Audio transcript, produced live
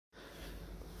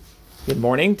Good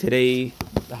morning. Today,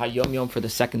 the Hayom Yom for the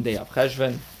second day of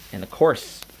Cheshvan, in the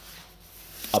course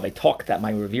of a talk that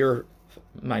my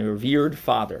revered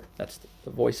father, that's the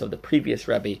voice of the previous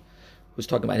Rebbe, who's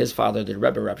talking about his father, the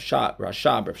Rebbe Rashab,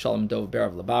 Reb Shalom Dov Ber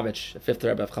of Lubavitch, the fifth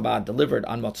Rebbe of Chabad, delivered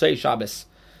on Motzei Shabbos,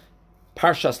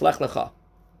 Parshas Lech Lecha,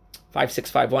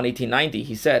 5651-1890.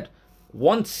 He said,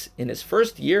 once in his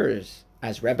first years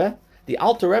as Rebbe, the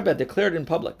Alter Rebbe declared in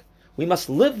public, we must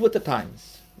live with the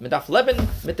times. Medaf Leben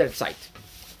mit der Zeit.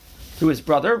 Through his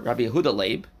brother, Rabbi Yehuda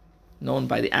Leib, known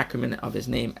by the acronym of his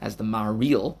name as the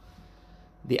Maharil,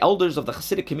 the elders of the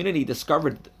Hasidic community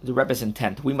discovered the Rebbe's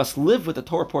intent. We must live with the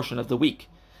Torah portion of the week,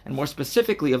 and more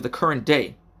specifically of the current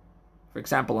day. For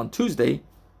example, on Tuesday,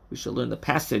 we shall learn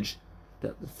the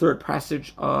third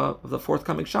passage of the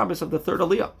forthcoming Shabbos of the third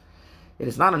Aliyah. It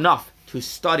is not enough to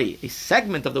study a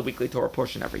segment of the weekly Torah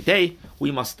portion every day.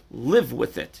 We must live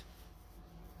with it.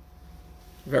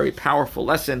 Very powerful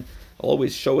lesson. It'll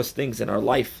always show us things in our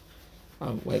life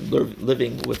when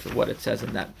living with what it says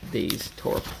in that day's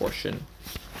Torah portion,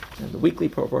 and the weekly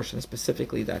Torah portion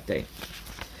specifically that day.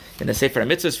 In the Sefer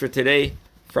HaMitzvahs for today,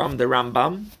 from the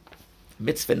Rambam,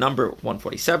 mitzvah number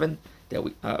 147,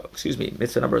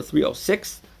 mitzvah number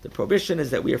 306, the prohibition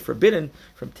is that we are forbidden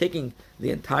from taking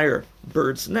the entire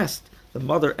bird's nest, the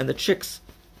mother and the chicks,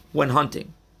 when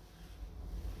hunting.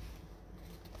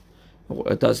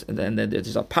 It does, and then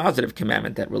there's a positive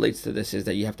commandment that relates to this, is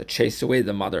that you have to chase away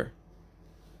the mother,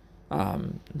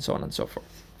 and so on and so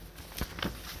forth.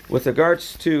 With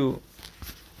regards to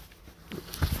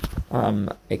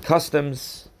a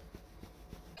customs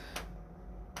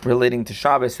relating to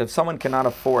Shabbos, if someone cannot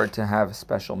afford to have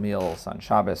special meals on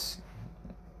Shabbos,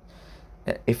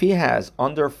 if he has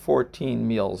under 14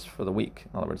 meals for the week,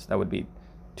 in other words, that would be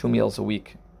 2 meals a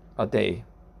week, a day,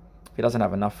 if he doesn't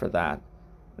have enough for that,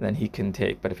 then he can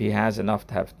take. But if he has enough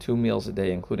to have 2 meals a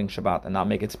day, including Shabbat, and not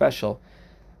make it special,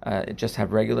 just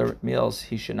have regular meals,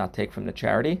 he should not take from the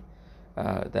charity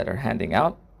that are handing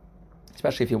out,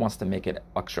 especially if he wants to make it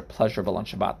extra pleasurable on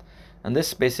Shabbat. And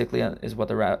this basically is what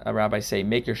the rabbis say: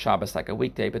 make your Shabbos like a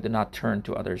weekday, but do not turn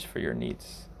to others for your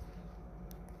needs.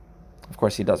 Of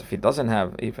course, he does. If he doesn't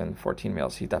have even 14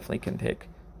 meals, he definitely can take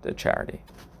the charity.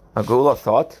 A Gula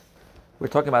thought, we're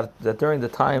talking about that during the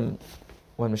time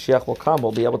when Mashiach will come,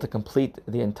 we'll be able to complete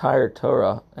the entire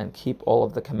Torah and keep all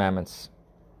of the commandments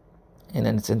in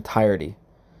its entirety,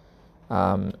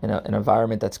 in an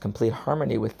environment that's complete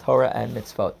harmony with Torah and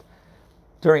mitzvot.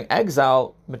 During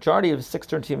exile, majority of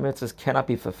 613 mitzvahs cannot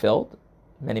be fulfilled.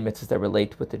 Many mitzvahs that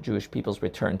relate with the Jewish people's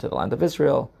return to the land of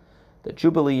Israel, the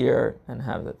Jubilee year, and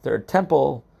have the third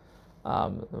temple,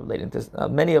 relating to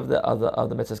many of the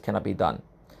mitzvahs cannot be done.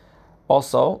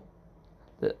 Also,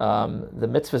 the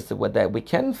mitzvahs that we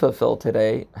can fulfill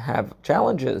today have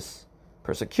challenges,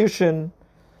 persecution,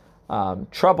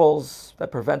 troubles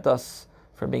that prevent us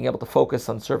from being able to focus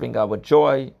on serving God with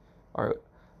joy,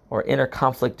 or inner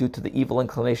conflict due to the evil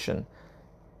inclination.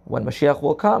 When Mashiach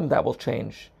will come, that will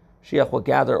change. Mashiach will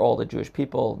gather all the Jewish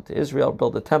people to Israel,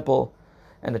 build a temple,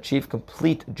 and achieve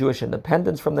complete Jewish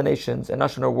independence from the nations, and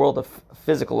usher in a world of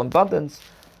physical abundance.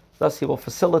 Thus, he will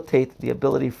facilitate the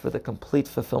ability for the complete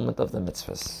fulfillment of the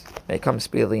mitzvahs. May come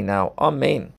speedily now. Amen.